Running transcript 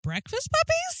breakfast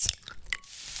puppies?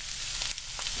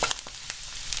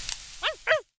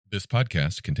 This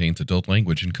podcast contains adult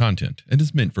language and content and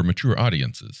is meant for mature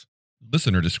audiences.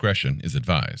 Listener discretion is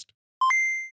advised.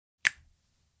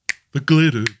 The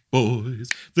Glitter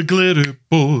Boys, the Glitter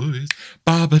Boys,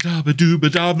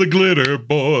 ba-ba-da-ba-doo-ba-da, the Glitter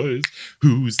Boys.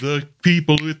 Who's the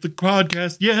people with the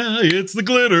podcast? Yeah, it's the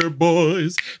Glitter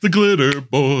Boys, the Glitter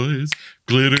Boys,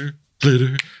 glitter,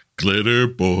 glitter, glitter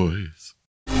boys.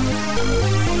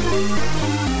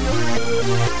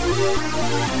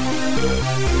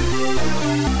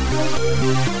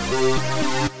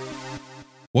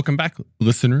 Welcome back,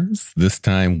 listeners. This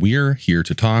time we're here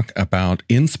to talk about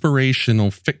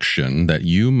inspirational fiction that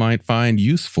you might find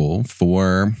useful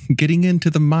for getting into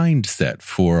the mindset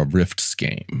for a Rifts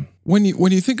game. When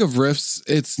you think of Rifts,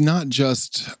 it's not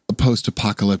just a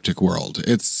post-apocalyptic world.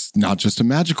 It's not just a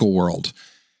magical world.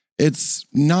 It's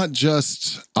not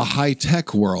just a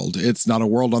high-tech world. It's not a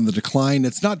world on the decline.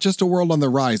 It's not just a world on the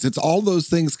rise. It's all those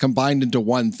things combined into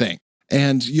one thing.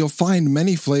 And you'll find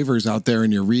many flavors out there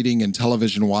in your reading and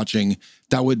television watching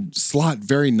that would slot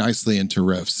very nicely into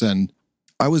Rifts. And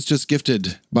I was just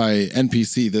gifted by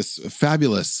NPC this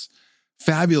fabulous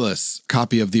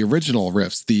copy of the original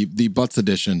Rifts, the Butts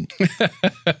edition,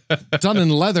 done in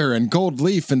leather and gold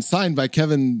leaf and signed by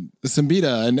Kevin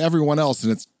Simbita and everyone else.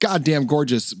 And it's goddamn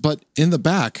gorgeous. But in the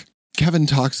back, Kevin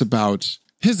talks about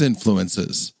his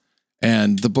influences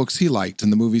and the books he liked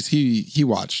and the movies he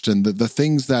watched and the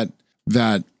things that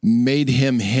made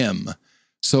him him.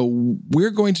 So we're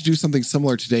going to do something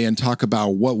similar today and talk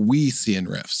about what we see in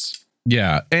Rifts.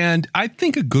 Yeah, and I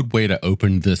think a good way to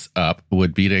open this up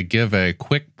would be to give a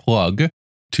quick plug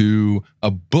to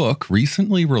a book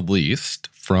recently released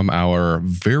from our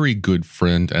very good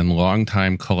friend and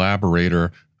longtime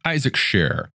collaborator, Isaac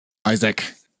Scher.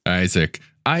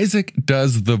 Isaac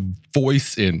does the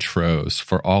voice intros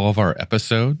for all of our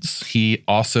episodes. He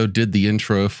also did the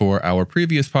intro for our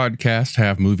previous podcast,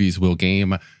 Have Movies Will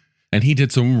Game, and he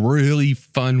did some really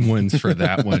fun ones for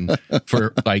that one,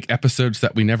 for like episodes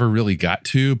that we never really got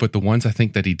to, but the ones I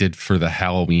think that he did for the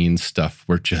Halloween stuff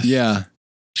were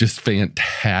just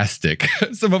fantastic.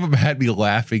 Some of them had me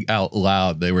laughing out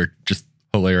loud. They were just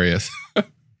hilarious.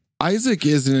 Isaac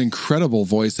is an incredible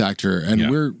voice actor,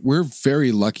 and we're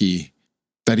very lucky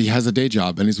that he has a day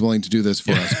job and he's willing to do this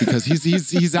for us, because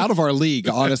he's out of our league,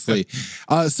 honestly.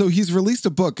 So he's released a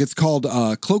book. It's called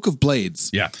Cloak of Blades.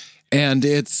 Yeah. And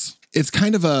it's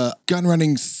kind of a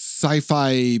gun-running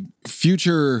sci-fi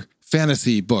future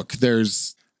fantasy book.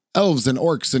 There's elves and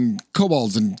orcs and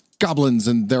kobolds and goblins,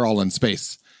 and they're all in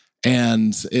space.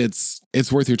 And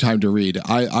it's worth your time to read.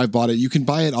 I bought it. You can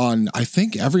buy it on, I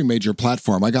think, every major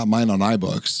platform. I got mine on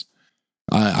iBooks.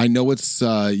 I know it's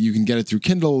you can get it through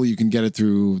Kindle, you can get it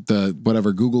through the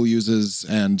whatever Google uses,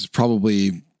 and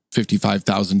probably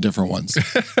 55,000 different ones.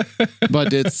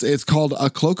 But it's called A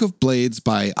Cloak of Blades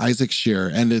by Isaac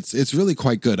Scher, and it's really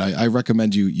quite good. I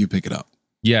recommend you pick it up.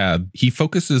 Yeah, he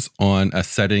focuses on a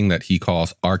setting that he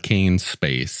calls arcane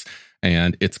space,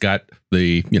 and it's got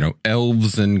the,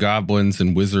 elves and goblins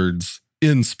and wizards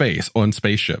in space on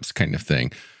spaceships kind of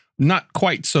thing. Not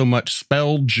quite so much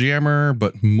Spelljammer,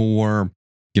 but more,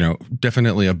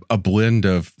 definitely a blend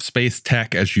of space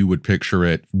tech as you would picture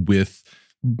it with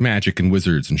magic and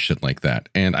wizards and shit like that.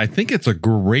 And I think it's a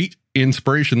great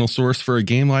inspirational source for a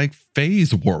game like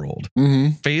Phase World.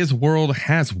 Mm-hmm. Phase World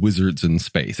has wizards in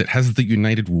space. It has the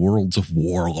United Worlds of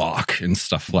Warlock and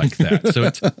stuff like that. So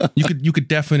it's you could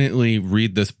definitely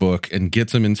read this book and get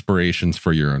some inspirations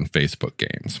for your own Phase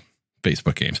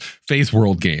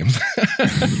World games.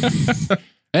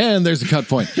 And there's a cut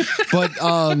point. But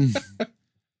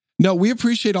no, we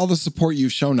appreciate all the support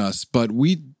you've shown us, but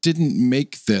we didn't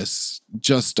make this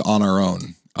just on our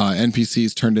own.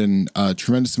 NPCs turned in a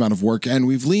tremendous amount of work, and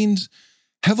we've leaned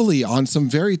heavily on some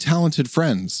very talented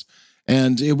friends.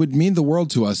 And it would mean the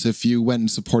world to us if you went and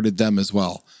supported them as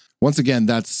well. Once again,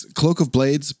 that's Cloak of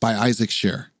Blades by Isaac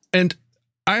Scher. And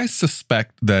I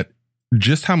suspect that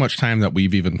just how much time that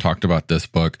we've even talked about this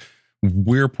book,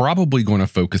 we're probably going to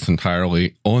focus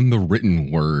entirely on the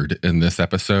written word in this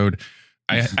episode.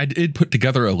 I did put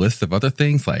together a list of other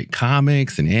things like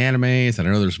comics and animes, and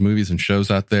I know there's movies and shows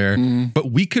out there,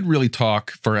 but we could really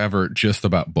talk forever just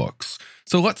about books.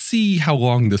 So let's see how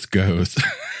long this goes.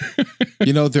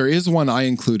 There is one I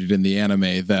included in the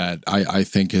anime that I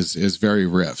think is very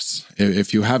Rifts.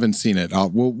 If you haven't seen it,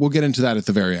 we'll get into that at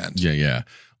the very end. Yeah.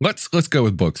 Let's go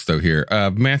with books though here.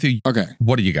 Matthew, okay.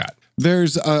 What do you got?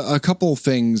 There's a couple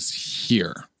things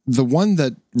here. The one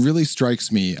that really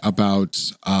strikes me about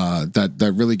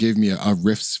that really gave me a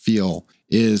Rifts feel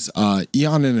is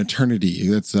Eon and Eternity.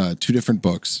 That's 2 different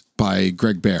books by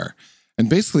Greg Bear. And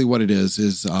basically what it is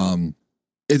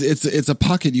it's a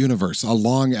pocket universe, a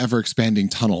long, ever-expanding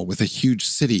tunnel with a huge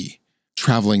city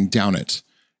traveling down it.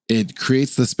 It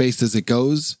creates the space as it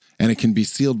goes, and it can be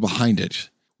sealed behind it.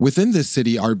 Within this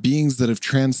city are beings that have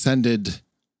transcended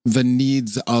the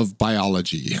needs of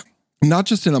biology, not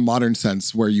just in a modern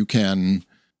sense where you can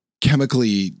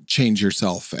chemically change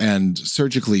yourself and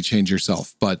surgically change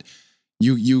yourself, but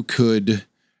you could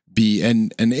be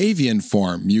an avian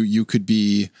form. You could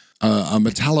be a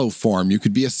metallo form. You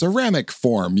could be a ceramic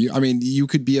form. You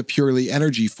could be a purely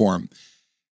energy form.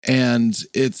 And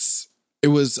it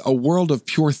was a world of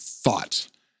pure thought.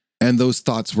 And those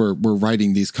thoughts were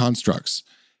writing these constructs.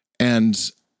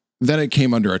 And then it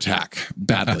came under attack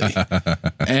badly.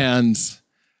 And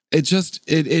it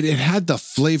had the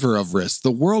flavor of Risk.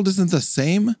 The world isn't the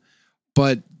same,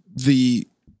 but the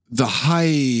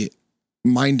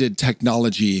high-minded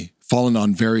technology fallen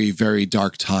on very, very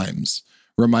dark times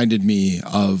reminded me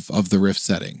of the Rift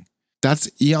setting. That's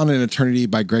Eon and Eternity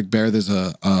by Greg Bear. There's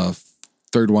a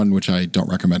third one, which I don't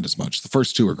recommend as much. The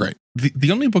first 2 are great.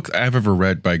 The only book I've ever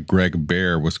read by Greg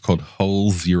Bear was called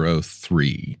Hull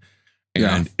 03.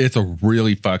 And it's a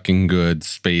really fucking good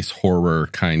space horror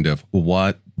kind of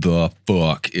what the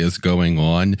fuck is going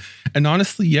on. And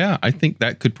honestly, I think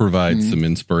that could provide some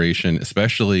inspiration,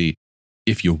 especially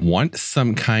if you want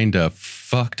some kind of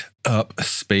fucked up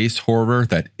space horror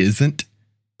that isn't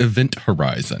Event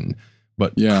Horizon,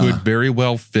 but could very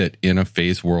well fit in a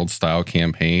Phase World style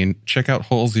campaign. Check out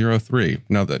Hull 03.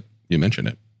 Now that you mention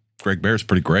it, Greg Bear is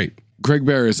pretty great. Greg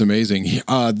Bear is amazing,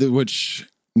 which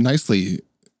nicely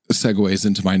segues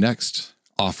into my next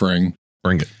offering.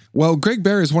 Bring it. Well, Greg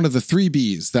Bear is one of the 3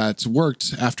 Bs that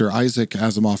worked after Isaac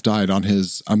Asimov died on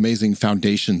his amazing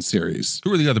Foundation series.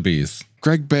 Who are the other Bs?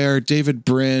 Greg Bear, David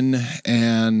Brin,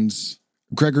 and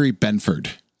Gregory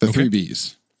Benford, the 3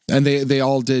 Bs. And they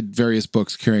all did various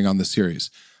books carrying on the series.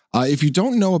 If you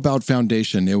don't know about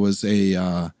Foundation, it was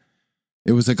a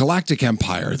galactic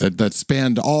empire that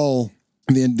spanned all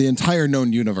the entire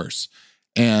known universe.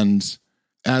 And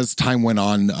as time went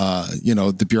on,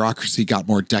 the bureaucracy got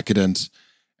more decadent.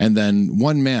 And then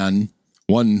one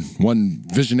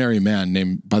visionary man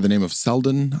named by the name of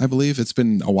Selden, I believe, it's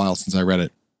been a while since I read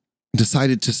it,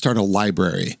 decided to start a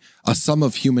library, a sum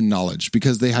of human knowledge,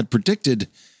 because they had predicted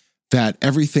that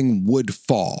everything would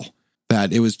fall,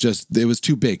 that it was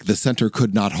too big. The center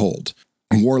could not hold.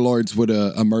 Warlords would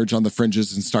emerge on the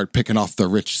fringes and start picking off the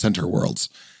rich center worlds.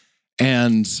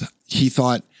 And he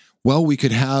thought, well, we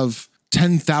could have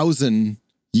 10,000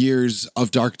 years of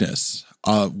darkness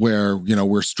where,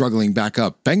 we're struggling back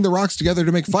up. Bang the rocks together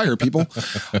to make fire, people.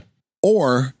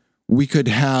 Or we could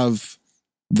have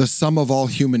the sum of all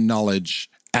human knowledge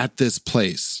at this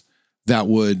place that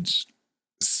would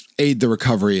aid the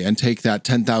recovery and take that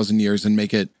 10,000 years and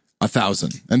make it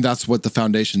 1,000. And that's what the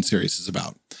Foundation series is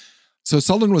about. So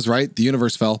Selden was right. The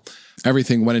universe fell.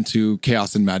 Everything went into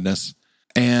chaos and madness.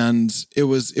 And it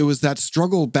was that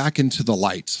struggle back into the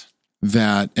light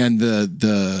and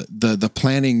the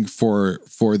planning for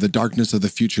the darkness of the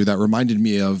future that reminded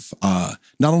me of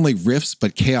not only Rifts,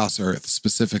 but Chaos Earth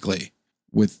specifically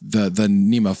with the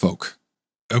Nema folk.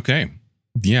 Okay.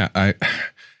 Yeah.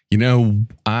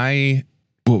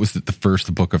 What was it? The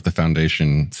first book of the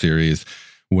Foundation series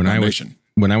when I was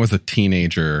a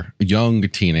young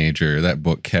teenager, that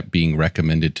book kept being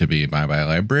recommended to me by my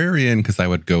librarian because I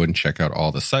would go and check out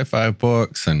all the sci-fi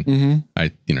books. And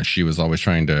she was always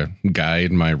trying to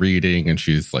guide my reading. And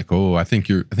she's like, oh, I think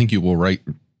you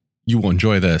will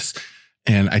enjoy this.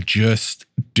 And I just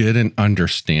didn't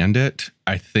understand it.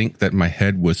 I think that my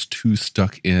head was too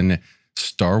stuck in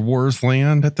Star Wars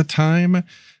land at the time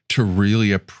to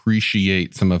really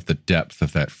appreciate some of the depth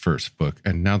of that first book.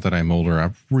 And now that I'm older,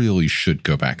 I really should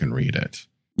go back and read it.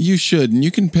 You should. And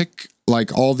you can pick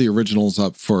like all the originals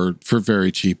up for very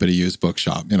cheap at a used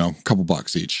bookshop, a couple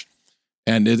bucks each.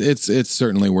 And it's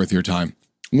certainly worth your time.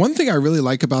 One thing I really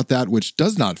like about that, which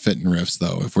does not fit in Rifts,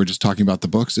 though, if we're just talking about the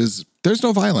books, is there's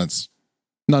no violence.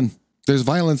 None. There's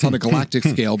violence on a galactic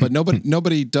scale, but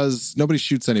nobody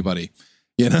shoots anybody,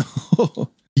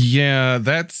 Yeah,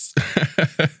 that's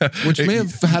which may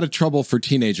have had a trouble for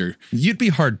teenager. You'd be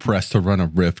hard pressed to run a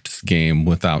Rifts game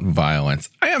without violence.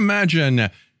 I imagine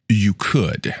you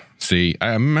could. See,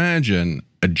 I imagine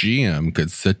a GM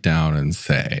could sit down and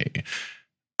say,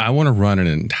 I want to run an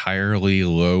entirely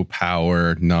low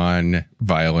power,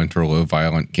 non-violent or low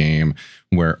violent game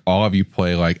where all of you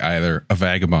play like either a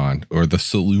vagabond or the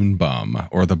saloon bum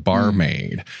or the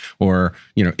barmaid or,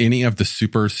 any of the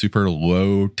super, super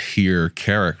low tier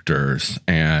characters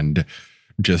and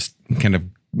just kind of,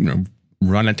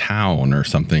 run a town or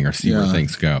something or see where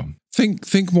things go.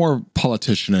 Think more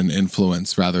politician and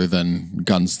influence rather than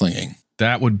gunslinging.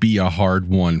 That would be a hard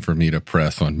one for me to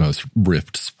press on most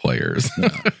Rifts players.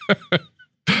 Yeah.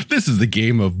 This is the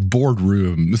game of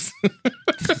boardrooms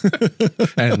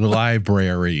and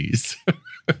libraries.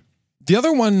 The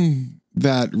other one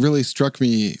that really struck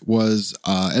me was,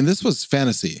 and this was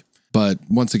fantasy, but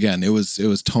once again, it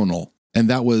was tonal, and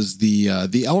that was the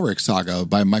Elric saga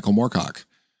by Michael Moorcock.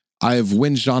 I've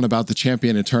whinged on about the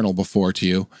Champion Eternal before to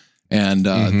you, and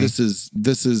this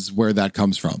is where that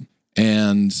comes from.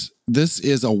 And this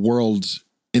is a world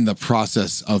in the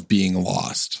process of being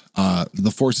lost.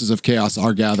 The forces of chaos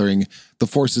are gathering. The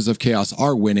forces of chaos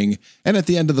are winning. And at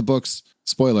the end of the books,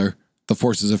 spoiler, the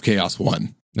forces of chaos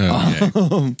won.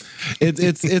 Okay.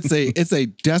 It's a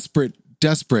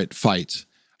desperate fight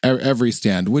every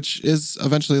stand, which is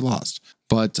eventually lost.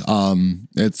 But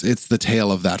it's the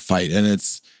tale of that fight, and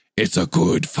it's a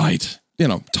good fight.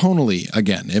 Tonally,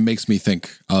 again, it makes me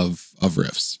think of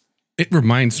Rifts. It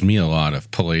reminds me a lot of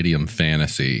Palladium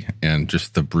fantasy and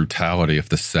just the brutality of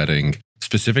the setting,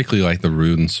 specifically like the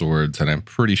rune swords. And I'm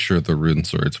pretty sure the rune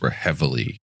swords were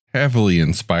heavily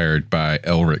inspired by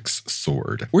Elric's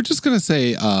sword. We're just going to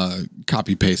say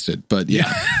copy pasted, but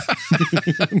yeah.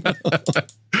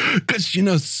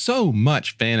 Because, so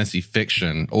much fantasy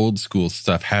fiction, old school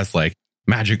stuff has like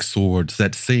magic swords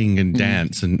that sing and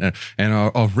dance and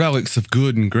are relics of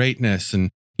good and greatness and,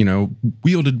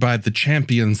 wielded by the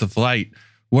champions of light,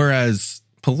 whereas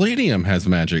Palladium has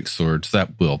magic swords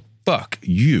that will fuck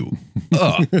you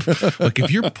up. Like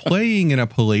if you're playing in a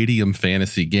Palladium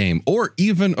fantasy game or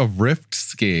even a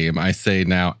Rifts game, I say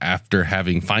now after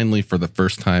having finally for the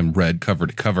first time read cover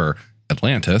to cover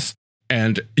Atlantis,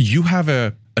 and you have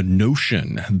a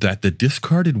notion that the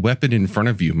discarded weapon in front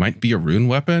of you might be a rune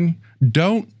weapon,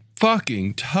 don't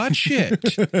fucking touch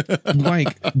it.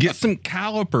 Like, get some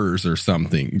calipers or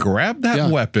something. Grab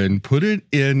that weapon, put it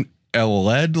in a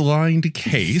lead-lined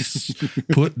case,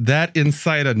 put that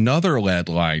inside another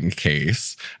lead-lined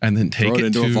case, and then take it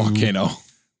into a volcano.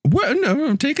 Well,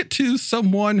 no, take it to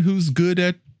someone who's good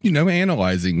at,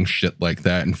 analyzing shit like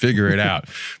that and figure it out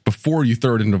before you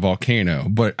throw it into a volcano.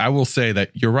 But I will say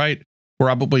that you're right.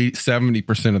 Probably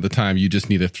 70% of the time, you just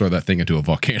need to throw that thing into a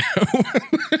volcano.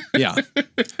 Yeah,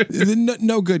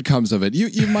 no good comes of it.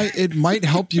 It might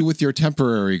help you with your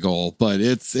temporary goal, but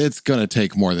it's gonna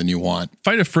take more than you want.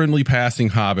 Find a friendly passing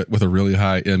hobbit with a really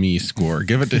high ME score.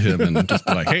 Give it to him and just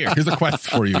be like, "Hey, here's a quest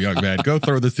for you, young man. Go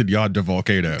throw this in yonder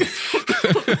volcano."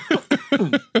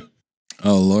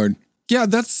 Oh Lord, yeah,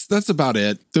 that's about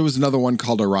it. There was another one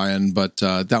called Orion, but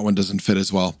that one doesn't fit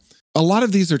as well. A lot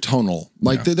of these are tonal.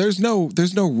 Like there's no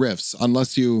riffs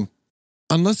unless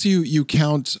you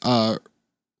count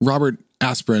Robert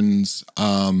Asprin's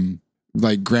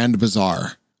like Grand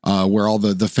Bazaar, where all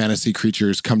the fantasy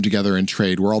creatures come together and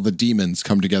trade, where all the demons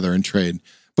come together and trade.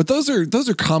 But those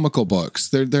are comical books.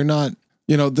 They're not,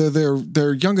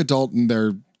 they're young adult and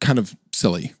they're kind of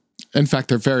silly. In fact,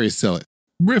 they're very silly.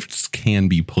 Rifts can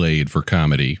be played for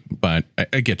comedy, but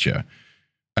I get you.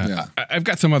 I've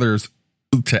got some others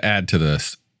to add to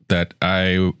this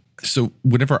so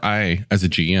whenever I, as a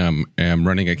GM, am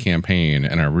running a campaign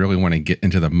and I really want to get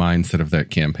into the mindset of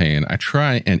that campaign, I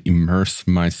try and immerse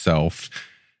myself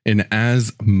in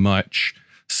as much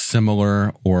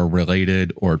similar or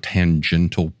related or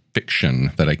tangential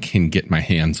fiction that I can get my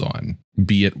hands on,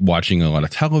 be it watching a lot of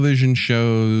television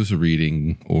shows,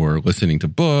 reading or listening to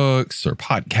books or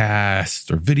podcasts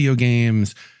or video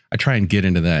games. I try and get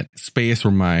into that space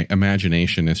where my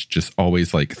imagination is just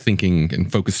always like thinking and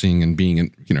focusing and being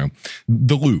in,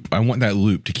 the loop. I want that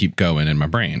loop to keep going in my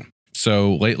brain.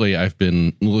 So lately I've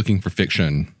been looking for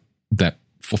fiction that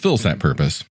fulfills that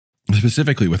purpose,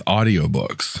 specifically with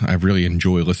audiobooks. I really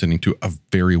enjoy listening to a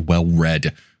very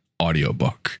well-read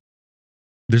audiobook.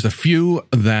 There's a few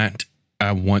that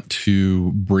I want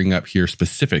to bring up here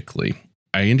specifically.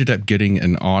 I ended up getting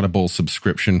an Audible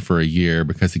subscription for a year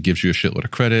because it gives you a shitload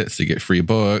of credits to get free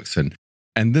books. And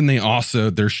then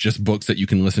there's just books that you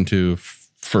can listen to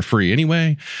for free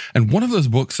anyway. And one of those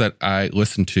books that I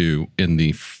listened to in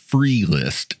the free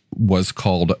list was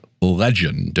called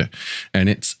Legend. And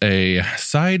it's a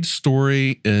side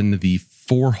story in the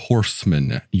Four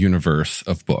Horsemen universe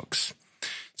of books.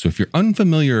 So if you're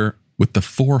unfamiliar with the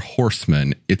Four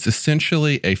Horsemen, it's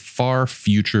essentially a far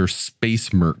future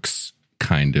Space Mercs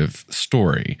kind of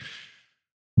story,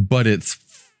 but it's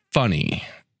funny.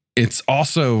 It's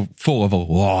also full of a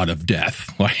lot of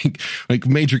death, like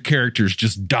major characters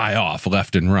just die off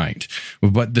left and right.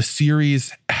 But the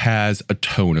series has a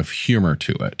tone of humor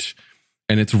to it.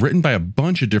 And it's written by a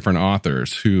bunch of different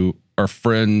authors who are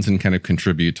friends and kind of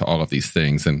contribute to all of these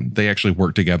things. And they actually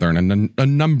work together in a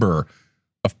number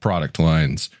of product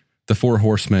lines. The Four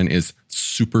Horsemen is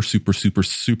super, super, super,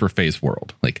 super phase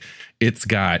world. Like, it's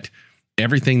got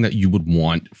everything that you would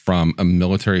want from a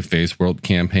military phase world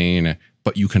campaign,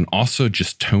 but you can also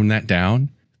just tone that down,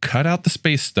 cut out the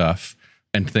space stuff,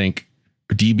 and think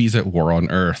DB's at war on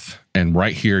Earth. And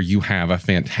right here, you have a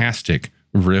fantastic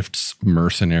Rifts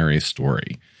mercenary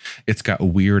story. It's got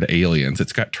weird aliens.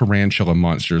 It's got tarantula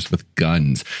monsters with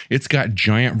guns. It's got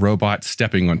giant robots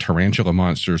stepping on tarantula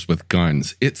monsters with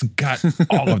guns. It's got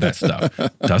all of that stuff.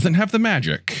 Doesn't have the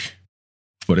magic,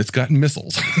 but it's got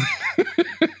missiles.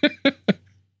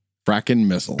 Frackin'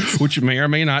 missiles. Which may or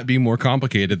may not be more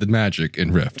complicated than magic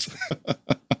in Rifts.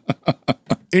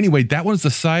 Anyway, that was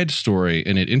the side story,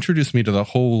 and it introduced me to the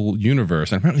whole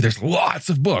universe. And apparently there's lots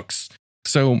of books.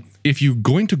 So if you're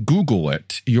going to Google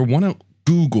it, you'll want to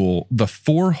Google The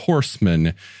Four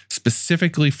Horsemen,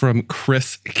 specifically from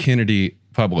Chris Kennedy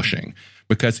Publishing.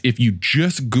 Because if you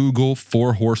just Google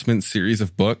Four Horsemen series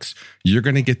of books, you're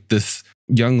going to get this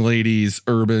young lady's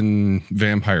urban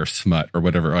vampire smut or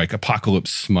whatever, like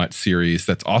apocalypse smut series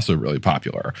that's also really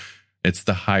popular. It's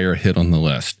the higher hit on the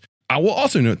list. I will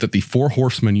also note that the Four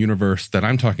Horsemen universe that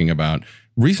I'm talking about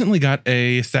recently got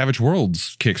a Savage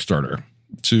Worlds Kickstarter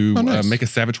to make a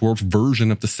Savage Worlds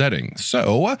version of the setting.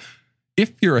 So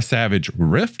if you're a Savage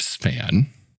Rifts fan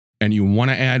and you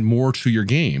want to add more to your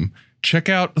game, check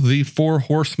out the Four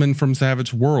Horsemen from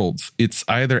Savage Worlds. It's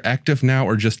either active now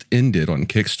or just ended on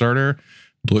Kickstarter.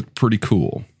 Looked pretty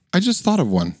cool. I just thought of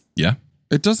one. Yeah.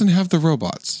 It doesn't have the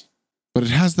robots, but it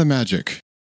has the magic.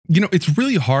 You know, it's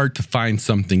really hard to find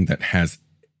something that has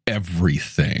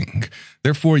everything.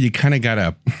 Therefore, you kind of got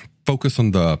to focus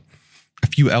on a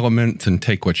few elements and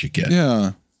take what you get.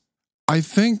 Yeah. I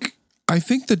think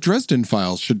the Dresden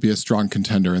Files should be a strong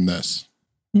contender in this.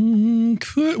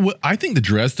 Well, I think the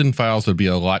Dresden Files would be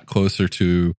a lot closer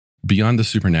to Beyond the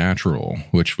Supernatural,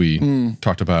 which we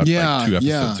talked about like 2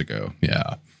 episodes ago.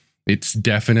 Yeah. It's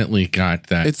definitely got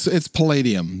that. It's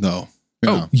Palladium, though.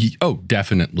 Yeah. Oh,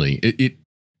 definitely.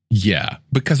 Yeah,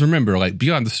 because remember, like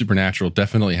Beyond the Supernatural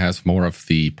definitely has more of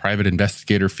the private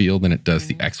investigator feel than it does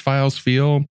the X-Files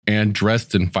feel, and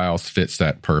Dresden Files fits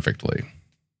that perfectly.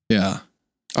 Yeah.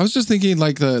 I was just thinking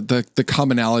like the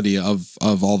commonality of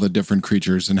all the different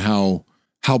creatures and how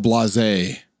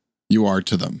blasé you are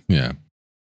to them. Yeah.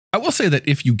 I will say that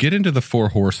if you get into the Four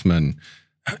Horsemen,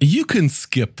 you can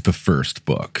skip the first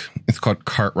book. It's called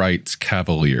Cartwright's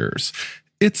Cavaliers.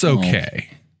 It's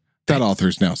okay. That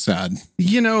author's now sad.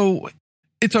 You know,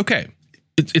 it's okay.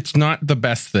 It's not the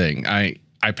best thing. I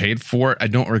paid for it. I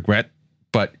don't regret,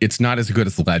 but it's not as good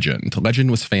as Legend.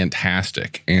 Legend was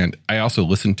fantastic. And I also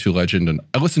listened to Legend, and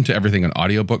I listened to everything on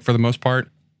audiobook for the most part.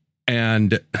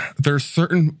 And there's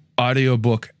certain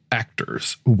audiobook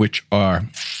actors which are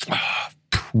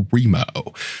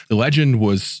primo. Legend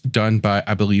was done by,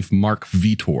 I believe, Mark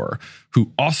Vitor,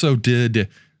 who also did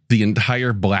the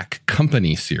entire Black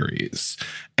Company series,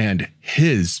 and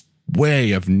his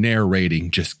way of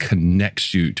narrating just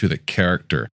connects you to the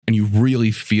character, and you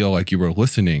really feel like you were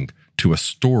listening to a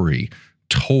story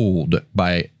told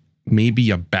by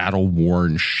maybe a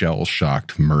battle-worn,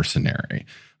 shell-shocked mercenary.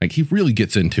 Like, he really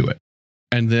gets into it.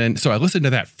 And then, so I listened to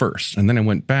that first, and then I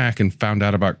went back and found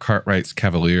out about Cartwright's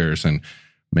Cavaliers, and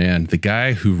man, the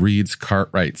guy who reads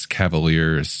Cartwright's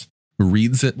Cavaliers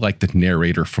reads it like the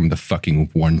narrator from the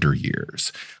fucking Wonder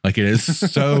Years. Like, it is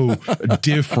so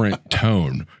different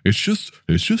tone. It's just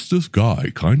this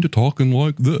guy kind of talking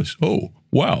like this. Oh,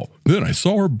 wow. Then I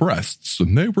saw her breasts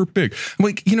and they were big. I'm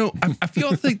like, you know, I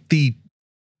feel like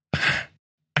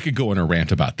I could go on a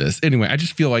rant about this. Anyway, I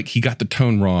just feel like he got the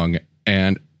tone wrong,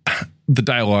 and the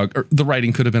dialogue or the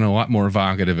writing could have been a lot more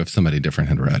evocative if somebody different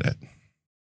had read it.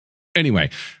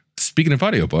 Anyway, speaking of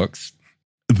audiobooks,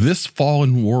 This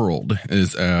Fallen World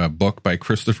is a book by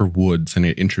Christopher Woods, and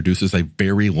it introduces a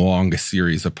very long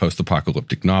series of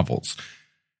post-apocalyptic novels.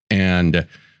 And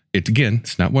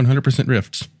it's not 100%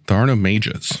 Rifts. There are no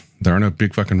mages. There are no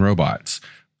big fucking robots.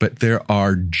 But there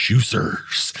are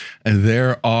juicers. And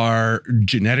there are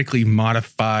genetically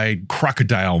modified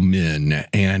crocodile men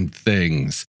and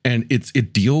things. And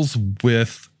it deals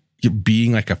with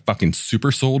being like a fucking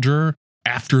super soldier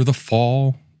after the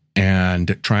fall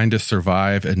and trying to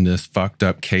survive in this fucked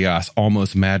up chaos,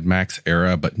 almost Mad Max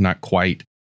era, but not quite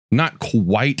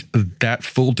that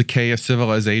full decay of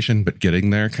civilization, but getting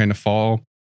there kind of fall.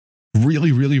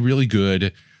 Really, really, really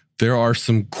good. There are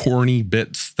some corny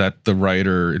bits that the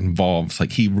writer involves.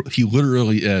 Like he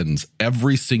literally ends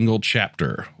every single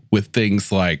chapter with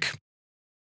things like,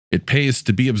 It pays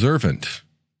to be observant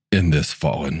in this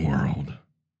fallen world.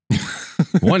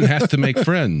 One has to make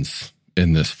friends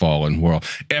in this fallen world.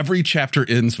 Every chapter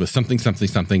ends with something, something,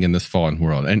 something in this fallen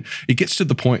world. And it gets to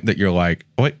the point that you're like,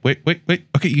 wait.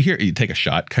 Okay, you take a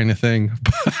shot kind of thing.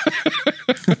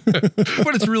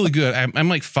 But it's really good. I'm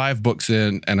like 5 books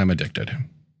in and I'm addicted.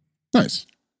 Nice.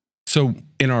 So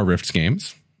in our Rifts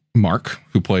games, Mark,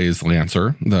 who plays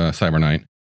Lancer, the Cyber Knight,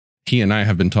 he and I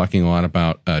have been talking a lot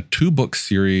about a 2-book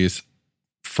series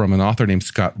from an author named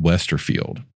Scott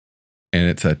Westerfield. And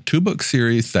it's a 2-book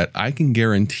series that I can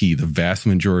guarantee the vast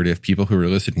majority of people who are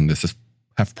listening to this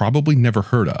have probably never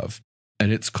heard of.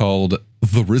 And it's called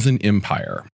The Risen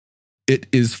Empire. It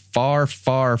is far,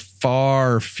 far,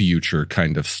 far future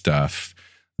kind of stuff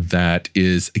that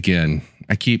is, again,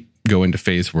 I keep going to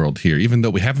Phase World here, even though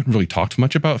we haven't really talked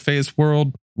much about Phase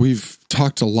World. We've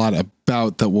talked a lot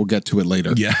about that. We'll get to it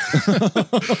later. Yeah.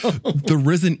 The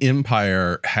Risen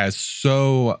Empire has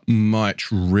so much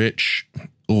rich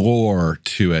lore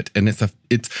to it, and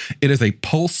it is a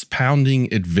pulse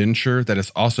pounding adventure that is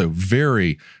also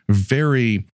very,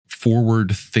 very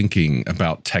forward thinking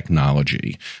about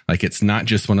technology. Like, it's not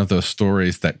just one of those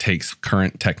stories that takes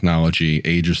current technology,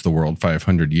 ages the world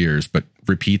 500 years, but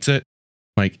repeats it.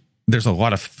 Like, there's a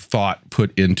lot of thought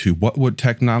put into what would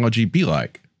technology be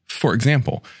like. For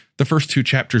example, the first 2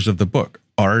 chapters of the book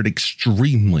are an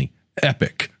extremely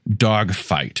epic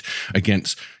dogfight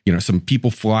against, some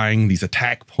people flying these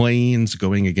attack planes,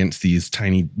 going against these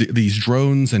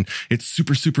drones, and it's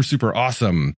super, super, super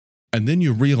awesome. And then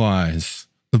you realize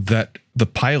that the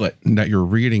pilot that you're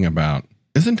reading about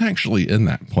isn't actually in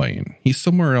that plane. He's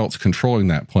somewhere else controlling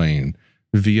that plane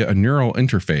via a neural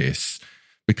interface,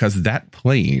 because that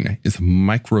plane is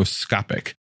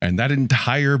microscopic. And that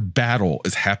entire battle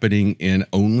is happening in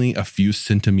only a few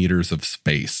centimeters of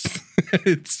space.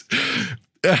 It's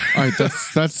all right.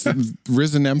 That's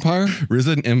Risen Empire.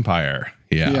 Risen Empire.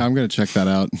 Yeah, I'm gonna check that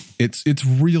out. It's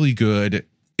really good,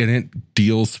 and it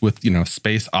deals with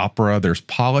space opera. There's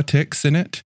politics in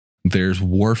it. There's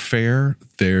warfare.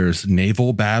 There's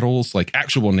naval battles, like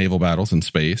actual naval battles in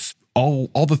space. All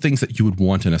the things that you would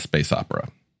want in a space opera.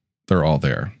 They're all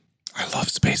there. I love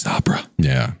space opera.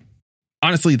 Yeah.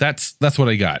 Honestly, that's what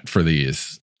I got for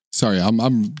these. Sorry, I'm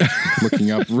looking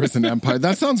up Risen Empire.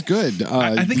 That sounds good.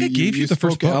 I think I gave you the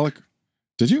first book.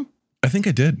 Did you? I think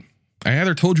I did. I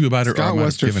either told you about it or I might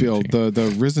have given it to you.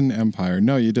 the Risen Empire.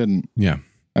 No, you didn't. Yeah.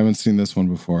 I haven't seen this one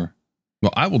before.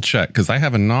 Well, I will check, because I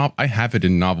have it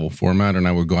in novel format, and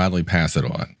I would gladly pass it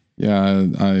on. Yeah,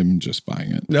 I'm just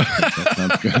buying it. That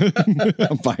sounds good.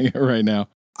 I'm buying it right now.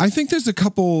 I think there's a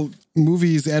couple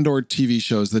movies and or TV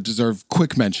shows that deserve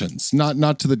quick mentions,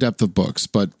 not to the depth of books,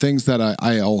 but things that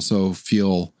I also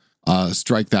feel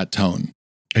strike that tone.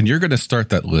 And you're going to start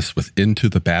that list with Into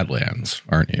the Badlands,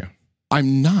 aren't you?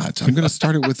 I'm not. I'm going to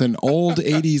start it with an old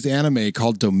 80s anime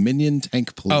called Dominion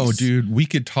Tank Police. Oh, dude, we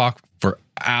could talk for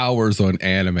hours on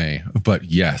anime, but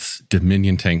yes,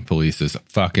 Dominion Tank Police is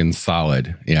fucking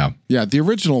solid. Yeah. Yeah, the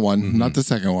original one, not the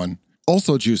second one.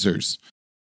 Also Juicers.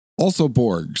 Also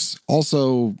Borgs,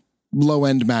 also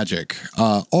low-end magic,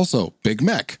 also Big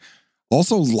Mech,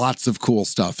 also lots of cool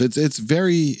stuff. It's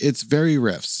very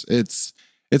riffs.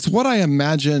 It's what I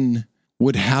imagine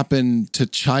would happen to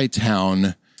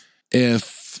Chi-Town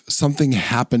if something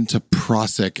happened to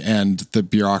Prossic and the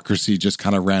bureaucracy just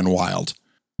kind of ran wild.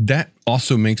 That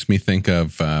also makes me think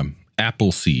of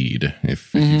Appleseed,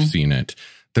 if you've seen it.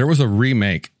 There was a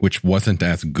remake which wasn't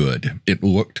as good. It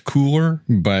looked cooler,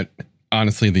 but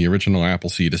honestly, the original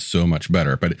Appleseed is so much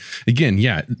better. But again,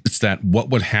 yeah, it's that what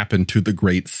would happen to the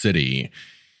great city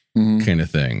kind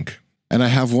of thing. And I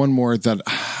have one more that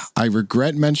I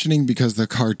regret mentioning because the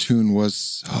cartoon was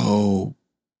so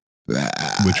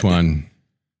bad. Which one?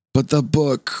 But the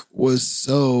book was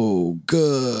so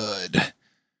good.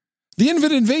 The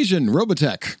Infinite Invasion,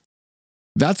 Robotech.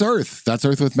 That's Earth. That's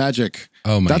Earth with magic.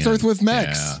 Oh, man. That's Earth with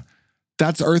mechs. Yeah.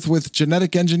 That's Earth with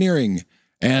genetic engineering.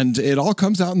 And it all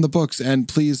comes out in the books. And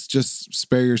please just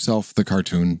spare yourself the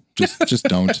cartoon. Just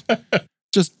don't.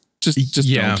 Just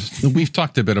yeah. don't. We've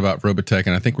talked a bit about Robotech,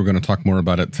 and I think we're going to talk more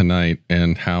about it tonight,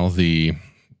 and how the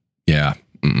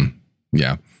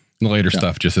later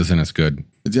stuff just isn't as good.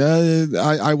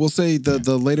 I will say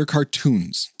the later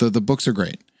cartoons, the books are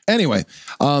great. Anyway,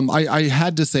 I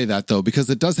had to say that though, because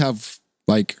it does have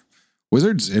like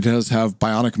wizards. It does have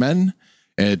bionic men.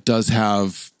 It does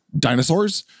have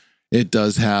dinosaurs. It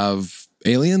does have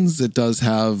aliens. It does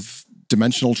have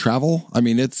dimensional travel. I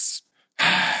mean, it's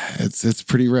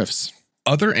pretty riffs.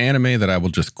 Other anime that I will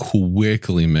just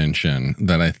quickly mention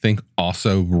that I think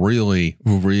also really,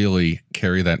 really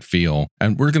carry that feel.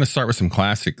 And we're going to start with some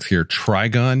classics here.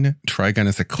 Trigun. Trigun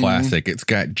is a classic. It's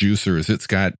got juicers. It's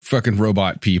got fucking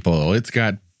robot people. It's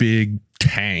got big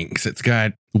tanks. It's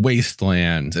got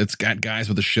wastelands. It's got guys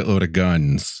with a shitload of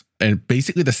guns. And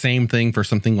basically the same thing for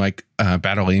something like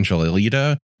Battle Angel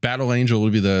Alita. Battle Angel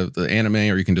would be the anime,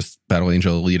 or you can just Battle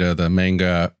Angel Alita, the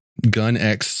manga. Gun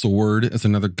X Sword is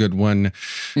another good one.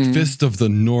 Fist of the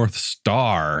North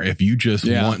Star. If you just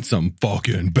want some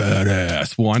fucking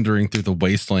badass wandering through the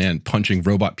wasteland, punching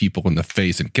robot people in the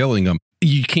face and killing them,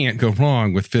 you can't go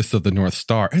wrong with Fist of the North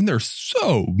Star. And there's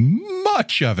so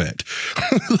much of it.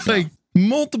 Like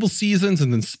multiple seasons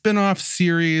and then spin-off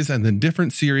series and then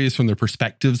different series from the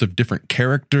perspectives of different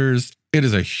characters. It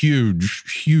is a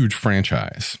huge, huge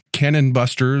franchise. Cannon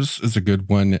Busters is a good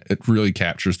one. It really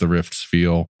captures the Rift's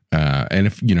feel. And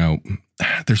if,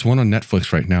 there's one on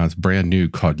Netflix right now. It's brand new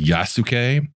called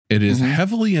Yasuke. It is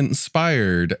heavily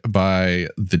inspired by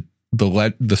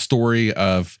the story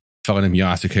of a fellow named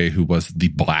Yasuke, who was the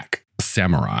black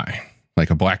samurai, like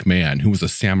a black man who was a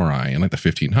samurai in like the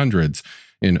 1500s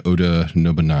in Oda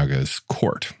Nobunaga's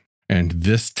court. And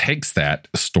this takes that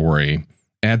story,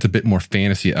 adds a bit more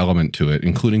fantasy element to it,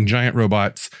 including giant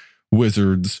robots,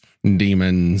 wizards,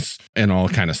 demons, and all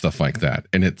kind of stuff like that.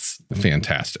 And it's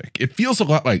fantastic. It feels a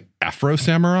lot like Afro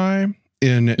Samurai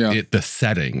in the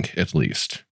setting, at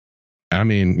least. I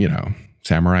mean,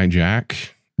 Samurai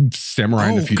Jack, Samurai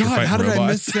in the Future fight how robots. did I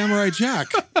miss Samurai Jack?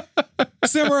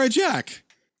 Samurai Jack,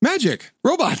 magic,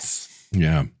 robots.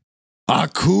 Yeah. Ah,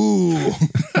 cool.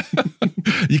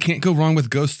 You can't go wrong with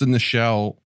Ghost in the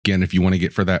Shell. Again, if you want to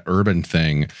get for that urban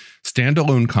thing,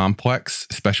 Standalone Complex,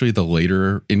 especially the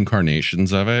later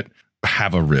incarnations of it,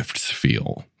 have a Rift's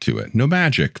feel to it. No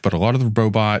magic, but a lot of the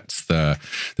robots, the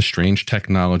strange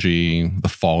technology, the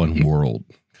fallen world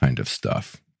kind of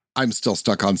stuff. I'm still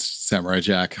stuck on Samurai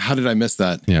Jack. How did I miss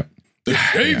that? Yep. The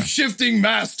shape-shifting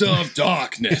master of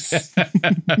darkness.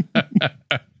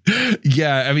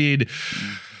 Yeah, I mean,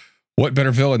 what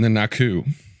better villain than Naku?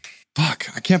 Fuck,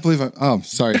 I can't believe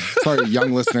sorry,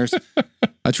 young listeners.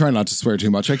 I try not to swear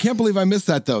too much. I can't believe I missed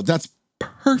that, though. That's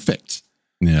perfect.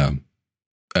 Yeah.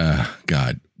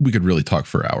 God, we could really talk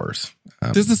for hours.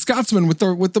 There's the Scotsman with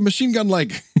the machine gun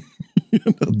leg.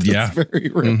 That's very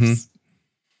rips.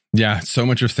 Yeah, so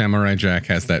much of Samurai Jack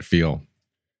has that feel.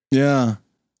 Yeah.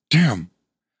 Damn.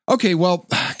 Okay, well,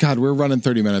 God, we're running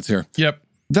 30 minutes here. Yep.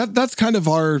 That's kind of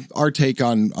our take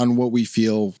on what we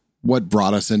feel, what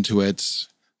brought us into it,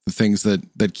 the things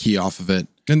that key off of it.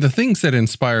 And the things that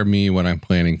inspire me when I'm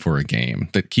planning for a game,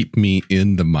 that keep me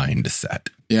in the mindset.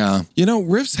 Yeah.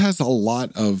 Rifts has a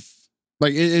lot of,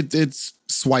 like, it's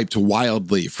swiped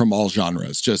wildly from all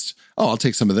genres. Just, I'll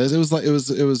take some of this. It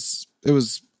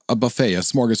was a buffet, a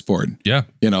smorgasbord. Yeah.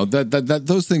 That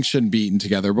those things shouldn't be eaten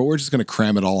together, but we're just going to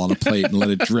cram it all on a plate and let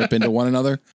it drip into one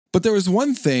another. But there was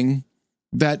one thing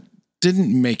that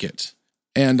didn't make it.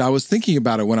 And I was thinking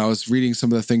about it when I was reading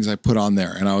some of the things I put on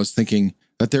there. And I was thinking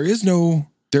that there is no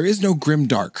grim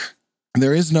dark.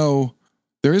 There is no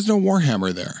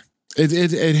Warhammer there.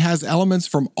 It has elements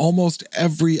from almost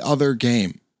every other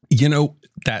game.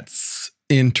 That's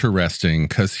interesting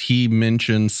because he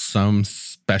mentions some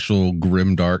special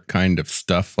grimdark kind of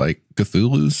stuff, like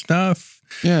Cthulhu stuff.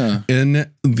 Yeah. In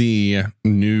the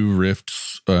new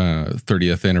Rift's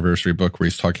 30th anniversary book where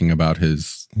he's talking about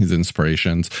his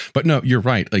inspirations. But no, you're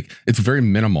right. Like, it's very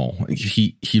minimal.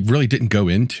 He really didn't go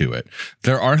into it.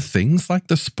 There are things like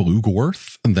the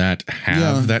Splugorth that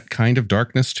have that kind of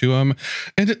darkness to them.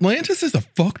 And Atlantis is a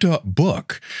fucked up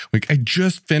book. Like, I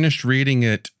just finished reading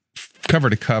it cover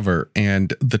to cover,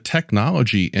 and the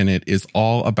technology in it is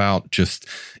all about just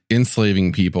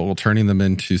enslaving people, turning them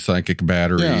into psychic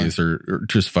batteries, or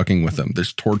just fucking with them.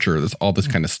 There's torture, there's all this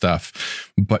kind of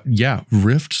stuff. But yeah,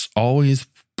 Rifts always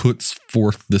puts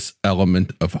forth this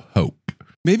element of hope.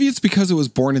 Maybe it's because it was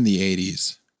born in the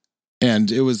 80s,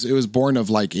 and it was born of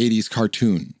like 80s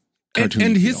cartoon.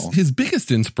 And his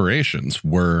biggest inspirations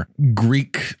were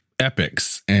Greek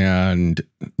epics and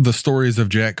the stories of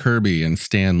Jack Kirby and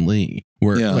Stan Lee,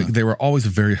 where like they were always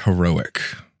very heroic.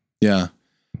 Yeah.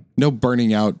 No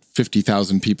burning out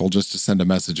 50,000 people just to send a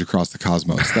message across the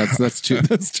cosmos. That's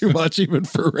too much even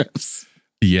for Riffs.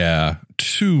 Yeah,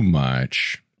 too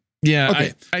much. Yeah,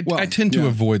 okay. I tend to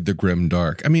avoid the grim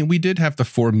dark. I mean, we did have the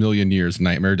 4 million years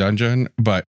Nightmare Dungeon,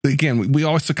 but again, we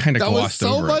also kind of glossed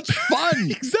over it. That was so much fun.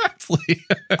 Exactly.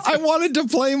 I wanted to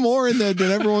play more, and then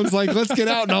everyone's like, let's get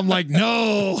out. And I'm like,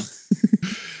 no.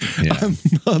 I'm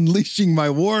unleashing my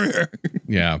warrior.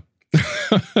 Yeah.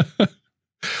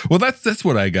 Well, that's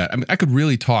what I got. I mean, I could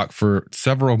really talk for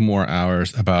several more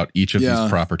hours about each of these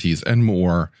properties and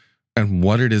more, and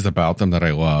what it is about them that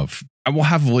I love. I will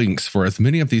have links for as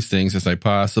many of these things as I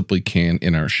possibly can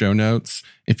in our show notes.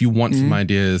 If you want some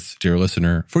ideas, dear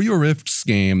listener, for your Rifts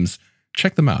games,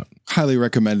 check them out. Highly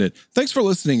recommend it. Thanks for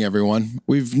listening, everyone.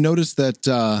 We've noticed that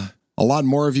a lot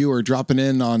more of you are dropping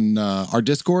in on our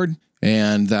Discord,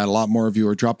 and that a lot more of you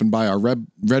are dropping by our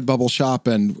Redbubble shop.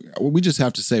 And we just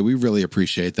have to say, we really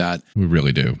appreciate that. We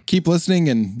really do. Keep listening.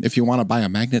 And if you want to buy a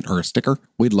magnet or a sticker,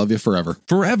 we'd love you forever.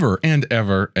 Forever and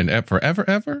ever and forever,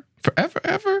 ever, forever,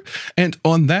 ever. And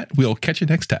on that, we'll catch you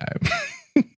next time.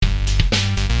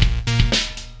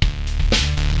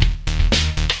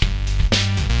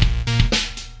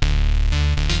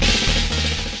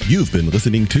 You've been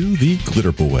listening to The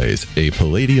Glitter Boys, a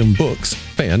Palladium Books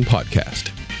fan podcast.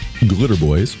 Glitter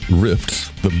Boys, Rifts,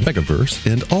 the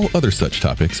Megaverse, and all other such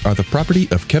topics are the property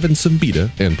of Kevin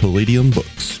Simbita and Palladium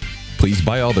Books. Please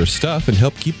buy all their stuff and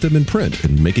help keep them in print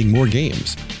and making more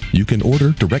games. You can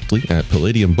order directly at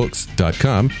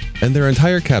palladiumbooks.com, and their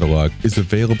entire catalog is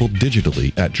available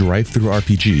digitally at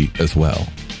DriveThruRPG as well.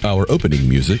 Our opening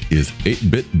music is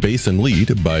 8-Bit Bass and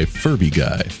Lead by Furby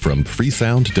Guy from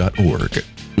freesound.org.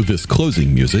 This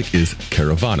closing music is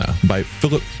Caravana by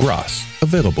Philip Gross,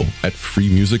 available at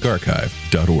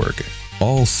freemusicarchive.org.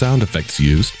 All sound effects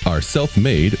used are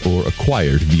self-made or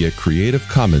acquired via Creative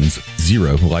Commons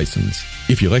 0 license.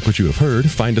 If you like what you have heard,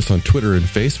 find us on Twitter and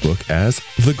Facebook as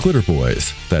The Glitter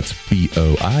Boys. That's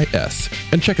BOIS.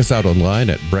 And check us out online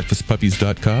at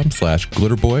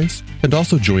breakfastpuppies.com/glitterboys. And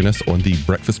also join us on the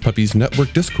Breakfast Puppies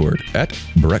Network Discord at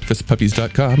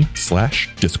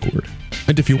breakfastpuppies.com/discord.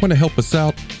 And if you want to help us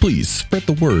out, please spread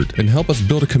the word and help us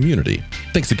build a community.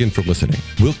 Thanks again for listening.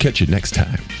 We'll catch you next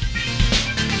time.